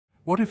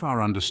What if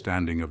our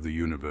understanding of the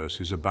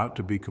universe is about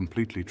to be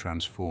completely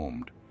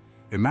transformed?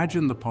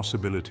 Imagine the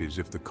possibilities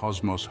if the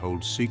cosmos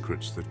holds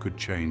secrets that could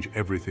change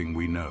everything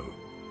we know.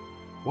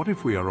 What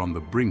if we are on the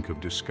brink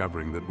of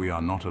discovering that we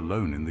are not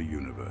alone in the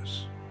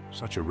universe?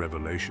 Such a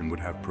revelation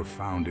would have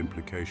profound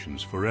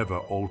implications, forever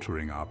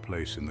altering our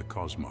place in the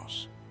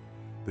cosmos.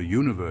 The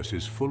universe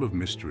is full of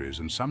mysteries,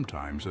 and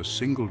sometimes a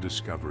single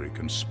discovery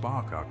can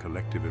spark our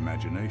collective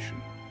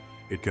imagination.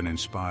 It can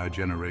inspire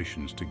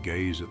generations to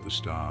gaze at the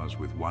stars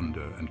with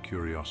wonder and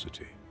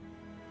curiosity.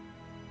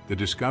 The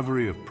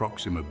discovery of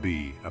Proxima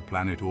B, a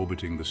planet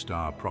orbiting the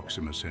star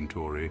Proxima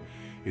Centauri,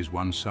 is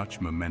one such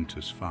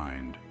momentous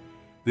find.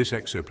 This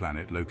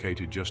exoplanet,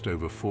 located just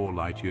over 4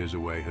 light-years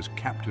away, has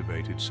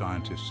captivated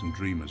scientists and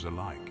dreamers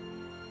alike.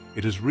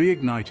 It has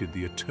reignited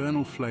the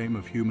eternal flame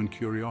of human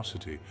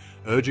curiosity,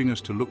 urging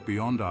us to look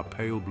beyond our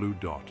pale blue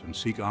dot and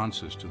seek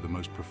answers to the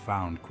most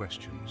profound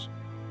questions.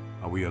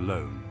 Are we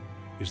alone?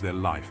 Is there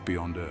life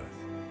beyond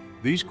Earth?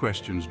 These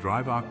questions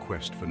drive our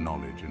quest for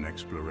knowledge and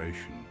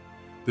exploration.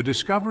 The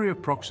discovery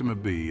of Proxima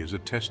B is a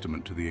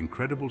testament to the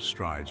incredible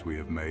strides we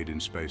have made in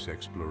space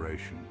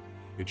exploration.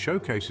 It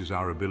showcases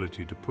our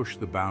ability to push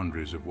the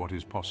boundaries of what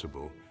is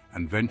possible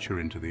and venture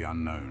into the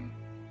unknown.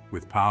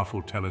 With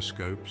powerful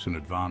telescopes and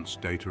advanced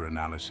data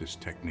analysis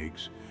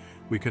techniques,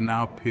 we can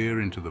now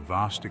peer into the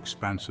vast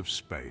expanse of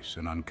space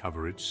and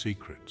uncover its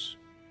secrets.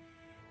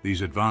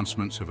 These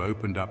advancements have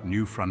opened up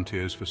new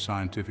frontiers for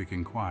scientific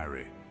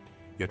inquiry.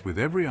 Yet with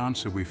every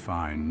answer we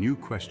find, new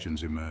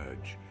questions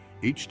emerge.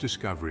 Each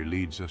discovery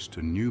leads us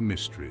to new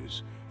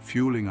mysteries,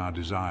 fueling our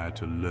desire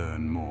to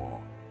learn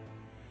more.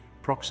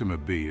 Proxima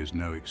B is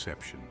no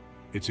exception.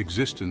 Its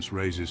existence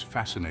raises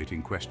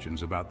fascinating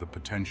questions about the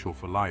potential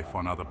for life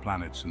on other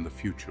planets and the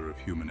future of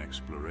human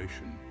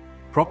exploration.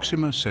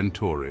 Proxima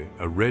Centauri,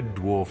 a red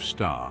dwarf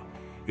star,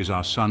 is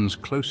our Sun's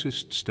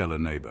closest stellar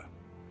neighbor.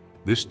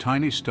 This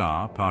tiny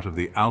star, part of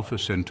the Alpha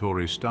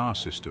Centauri star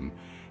system,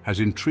 has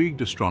intrigued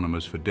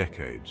astronomers for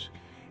decades.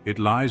 It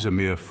lies a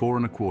mere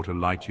 4¼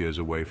 light-years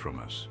away from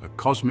us, a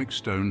cosmic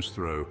stone's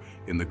throw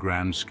in the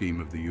grand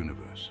scheme of the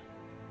universe.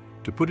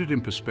 To put it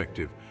in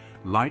perspective,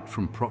 light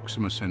from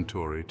Proxima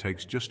Centauri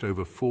takes just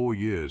over 4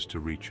 years to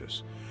reach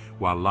us,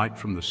 while light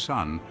from the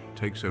Sun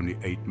takes only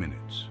 8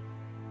 minutes.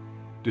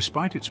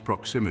 Despite its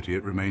proximity,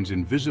 it remains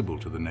invisible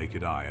to the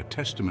naked eye, a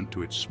testament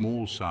to its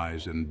small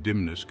size and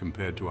dimness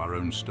compared to our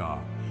own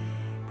star.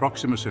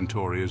 Proxima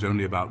Centauri is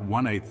only about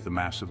 1/8 the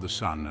mass of the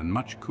Sun and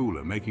much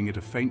cooler, making it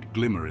a faint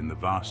glimmer in the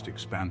vast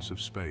expanse of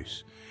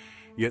space.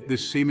 Yet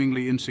this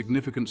seemingly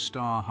insignificant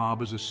star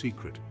harbors a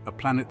secret, a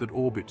planet that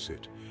orbits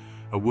it,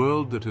 a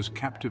world that has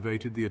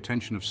captivated the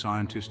attention of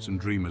scientists and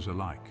dreamers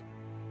alike.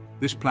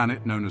 This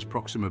planet, known as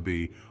Proxima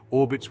B,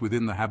 orbits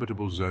within the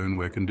habitable zone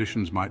where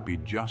conditions might be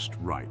just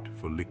right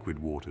for liquid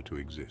water to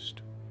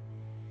exist.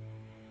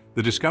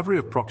 The discovery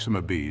of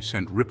Proxima B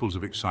sent ripples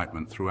of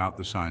excitement throughout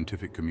the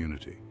scientific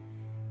community.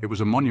 It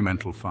was a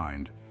monumental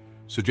find,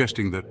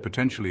 suggesting that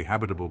potentially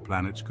habitable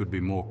planets could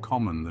be more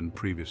common than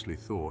previously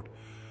thought.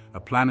 A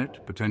planet,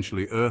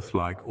 potentially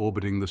Earth-like,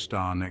 orbiting the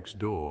star next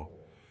door.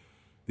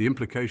 The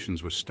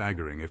implications were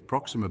staggering. If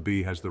Proxima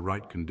B has the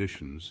right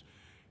conditions,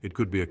 it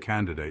could be a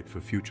candidate for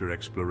future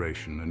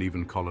exploration and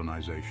even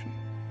colonization.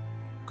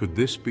 Could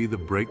this be the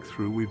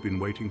breakthrough we've been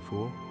waiting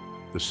for?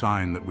 The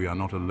sign that we are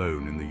not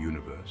alone in the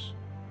universe?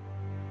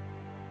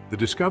 The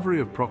discovery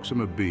of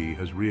Proxima B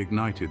has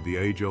reignited the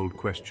age-old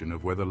question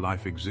of whether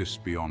life exists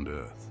beyond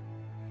Earth.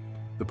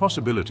 The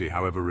possibility,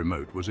 however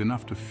remote, was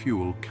enough to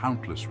fuel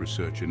countless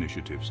research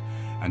initiatives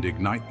and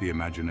ignite the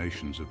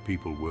imaginations of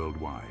people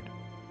worldwide.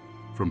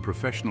 From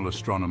professional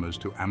astronomers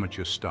to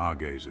amateur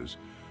stargazers,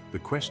 the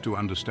quest to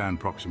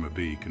understand Proxima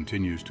B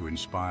continues to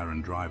inspire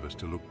and drive us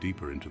to look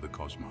deeper into the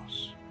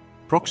cosmos.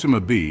 Proxima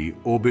B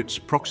orbits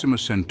Proxima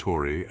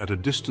Centauri at a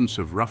distance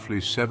of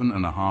roughly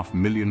 7.5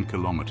 million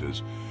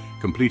kilometers,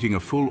 completing a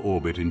full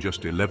orbit in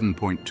just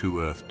 11.2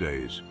 Earth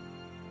days.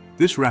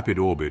 This rapid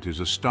orbit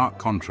is a stark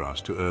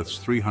contrast to Earth's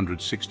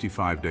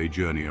 365-day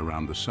journey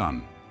around the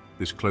Sun.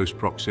 This close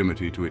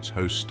proximity to its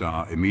host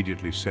star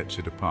immediately sets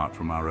it apart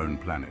from our own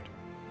planet.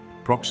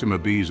 Proxima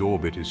B's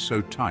orbit is so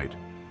tight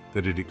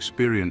that it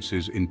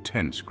experiences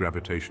intense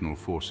gravitational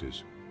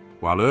forces.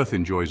 While Earth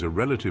enjoys a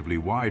relatively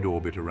wide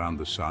orbit around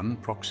the Sun,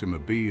 Proxima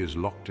B is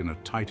locked in a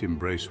tight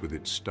embrace with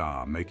its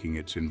star, making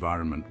its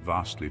environment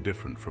vastly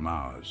different from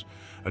ours,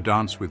 a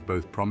dance with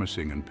both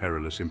promising and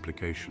perilous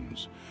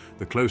implications.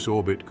 The close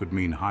orbit could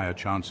mean higher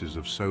chances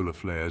of solar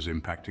flares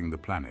impacting the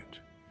planet.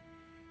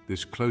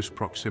 This close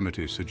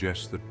proximity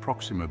suggests that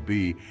Proxima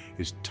B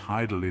is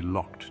tidally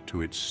locked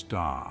to its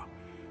star,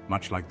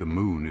 much like the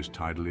Moon is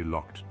tidally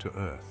locked to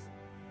Earth.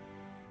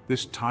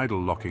 This tidal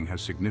locking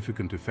has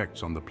significant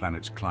effects on the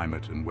planet's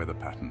climate and weather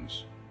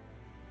patterns.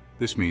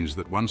 This means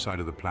that one side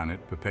of the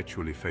planet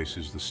perpetually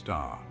faces the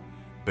star,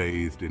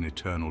 bathed in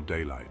eternal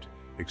daylight,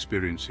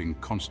 experiencing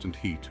constant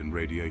heat and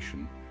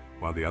radiation,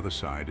 while the other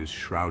side is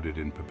shrouded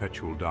in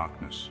perpetual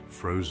darkness,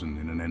 frozen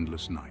in an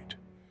endless night.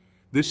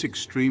 This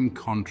extreme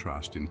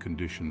contrast in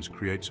conditions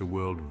creates a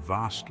world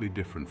vastly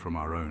different from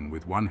our own,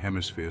 with one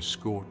hemisphere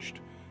scorched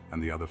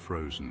and the other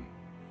frozen.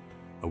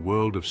 A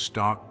world of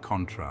stark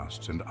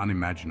contrasts and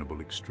unimaginable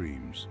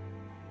extremes.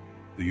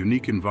 The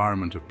unique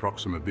environment of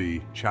Proxima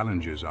b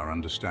challenges our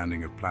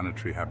understanding of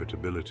planetary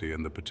habitability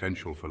and the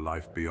potential for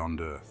life beyond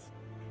Earth.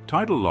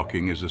 Tidal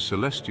locking is a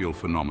celestial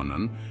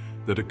phenomenon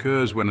that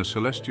occurs when a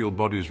celestial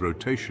body's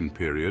rotation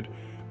period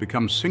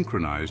becomes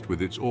synchronized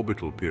with its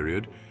orbital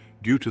period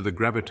due to the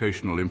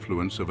gravitational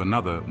influence of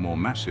another, more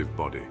massive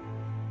body.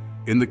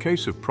 In the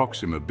case of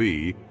Proxima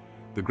b,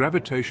 the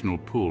gravitational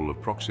pull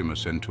of Proxima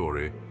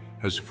Centauri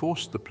has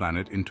forced the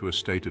planet into a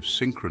state of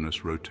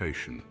synchronous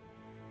rotation,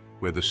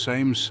 where the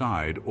same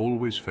side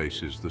always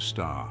faces the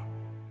star.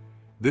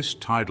 This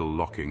tidal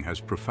locking has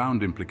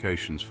profound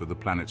implications for the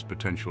planet's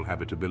potential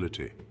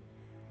habitability.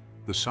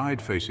 The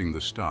side facing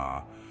the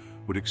star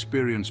would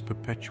experience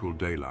perpetual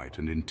daylight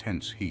and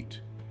intense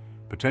heat,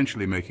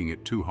 potentially making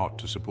it too hot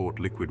to support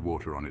liquid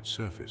water on its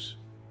surface.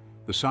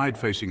 The side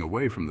facing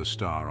away from the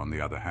star, on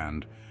the other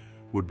hand,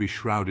 would be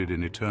shrouded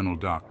in eternal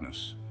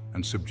darkness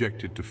and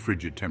subjected to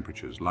frigid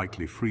temperatures,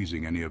 likely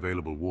freezing any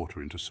available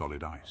water into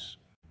solid ice.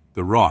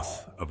 The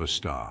wrath of a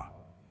star.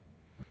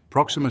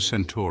 Proxima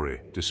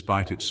Centauri,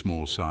 despite its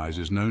small size,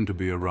 is known to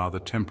be a rather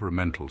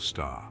temperamental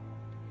star.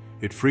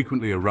 It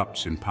frequently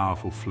erupts in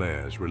powerful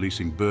flares,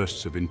 releasing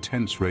bursts of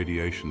intense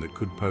radiation that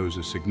could pose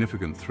a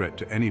significant threat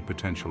to any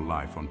potential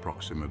life on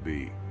Proxima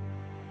b.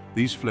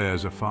 These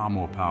flares are far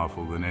more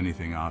powerful than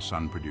anything our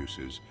Sun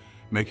produces,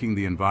 making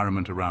the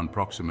environment around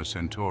Proxima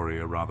Centauri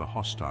a rather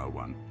hostile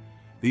one.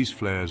 These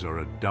flares are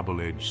a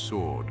double-edged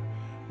sword.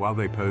 While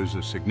they pose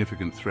a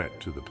significant threat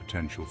to the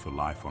potential for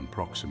life on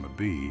Proxima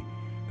b,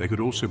 they could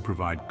also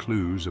provide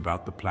clues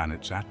about the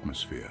planet's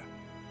atmosphere.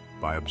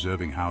 By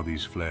observing how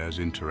these flares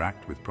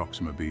interact with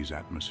Proxima b's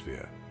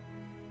atmosphere.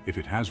 If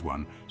it has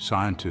one,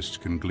 scientists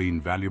can glean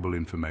valuable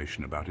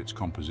information about its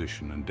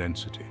composition and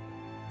density.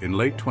 In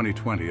late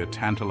 2020, a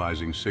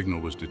tantalizing signal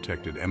was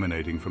detected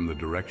emanating from the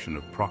direction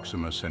of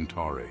Proxima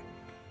Centauri.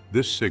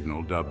 This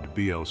signal, dubbed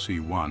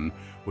BLC-1,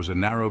 was a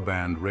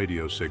narrowband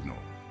radio signal,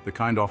 the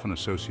kind often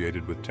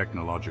associated with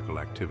technological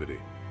activity.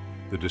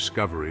 The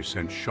discovery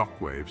sent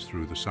shockwaves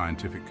through the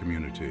scientific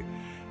community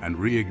and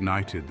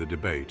reignited the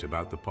debate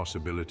about the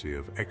possibility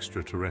of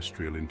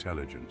extraterrestrial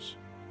intelligence.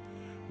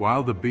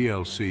 While the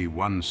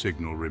BLC-1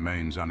 signal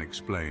remains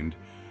unexplained,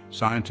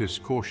 scientists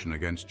caution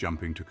against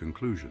jumping to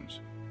conclusions.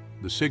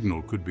 The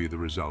signal could be the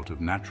result of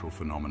natural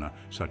phenomena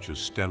such as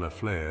stellar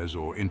flares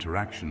or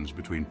interactions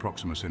between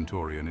Proxima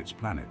Centauri and its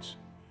planets.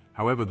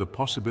 However, the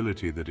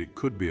possibility that it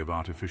could be of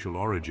artificial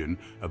origin,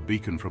 a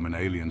beacon from an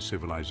alien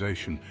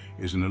civilization,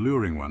 is an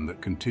alluring one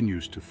that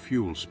continues to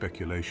fuel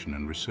speculation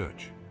and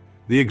research.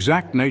 The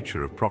exact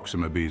nature of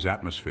Proxima b's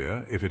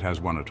atmosphere, if it has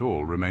one at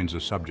all, remains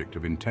a subject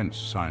of intense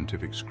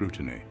scientific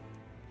scrutiny.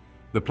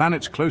 The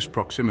planet's close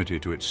proximity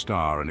to its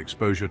star and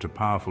exposure to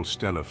powerful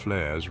stellar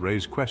flares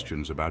raise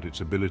questions about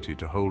its ability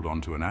to hold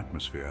onto an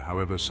atmosphere.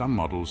 However, some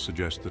models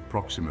suggest that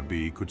Proxima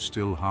b could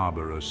still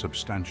harbor a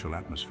substantial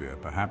atmosphere,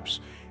 perhaps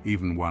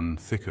even one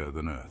thicker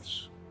than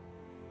Earth's.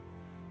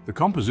 The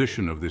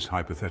composition of this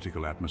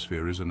hypothetical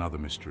atmosphere is another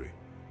mystery.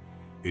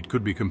 It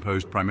could be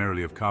composed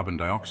primarily of carbon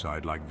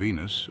dioxide like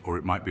Venus, or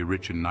it might be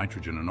rich in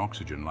nitrogen and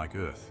oxygen like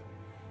Earth.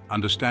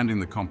 Understanding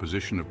the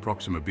composition of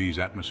Proxima b's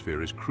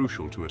atmosphere is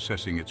crucial to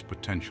assessing its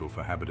potential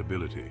for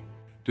habitability.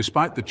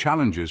 Despite the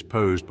challenges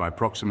posed by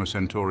Proxima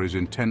Centauri's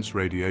intense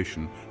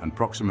radiation and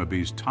Proxima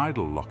b's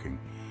tidal locking,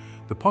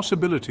 the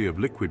possibility of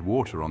liquid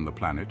water on the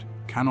planet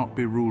cannot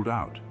be ruled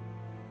out.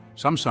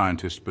 Some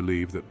scientists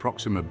believe that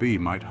Proxima b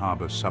might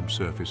harbor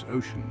subsurface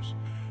oceans,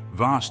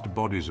 vast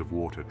bodies of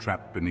water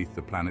trapped beneath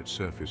the planet's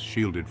surface,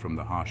 shielded from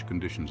the harsh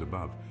conditions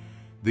above.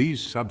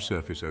 These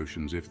subsurface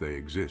oceans, if they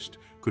exist,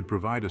 could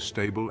provide a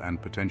stable and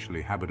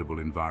potentially habitable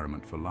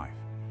environment for life.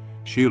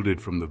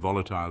 Shielded from the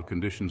volatile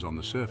conditions on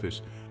the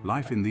surface,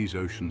 life in these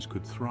oceans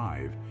could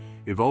thrive,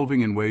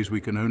 evolving in ways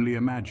we can only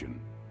imagine.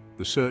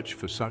 The search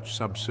for such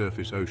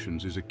subsurface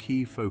oceans is a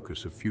key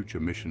focus of future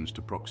missions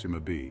to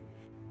Proxima b.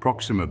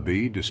 Proxima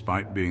b,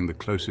 despite being the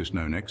closest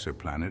known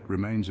exoplanet,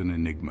 remains an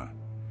enigma.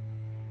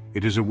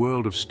 It is a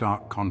world of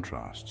stark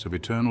contrasts, of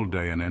eternal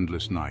day and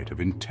endless night,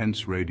 of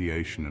intense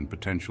radiation and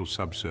potential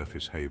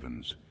subsurface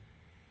havens.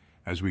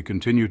 As we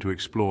continue to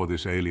explore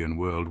this alien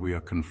world, we are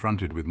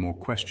confronted with more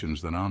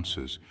questions than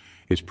answers.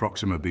 Is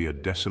Proxima b a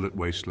desolate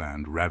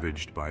wasteland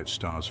ravaged by its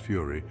star's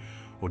fury,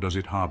 or does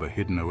it harbor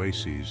hidden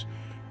oases,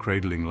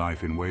 cradling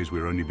life in ways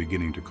we're only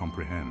beginning to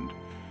comprehend?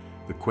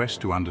 The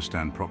quest to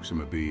understand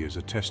Proxima b is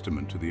a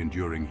testament to the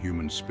enduring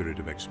human spirit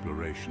of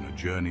exploration, a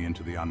journey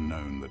into the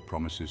unknown that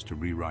promises to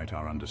rewrite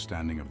our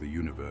understanding of the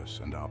universe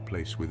and our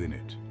place within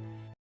it.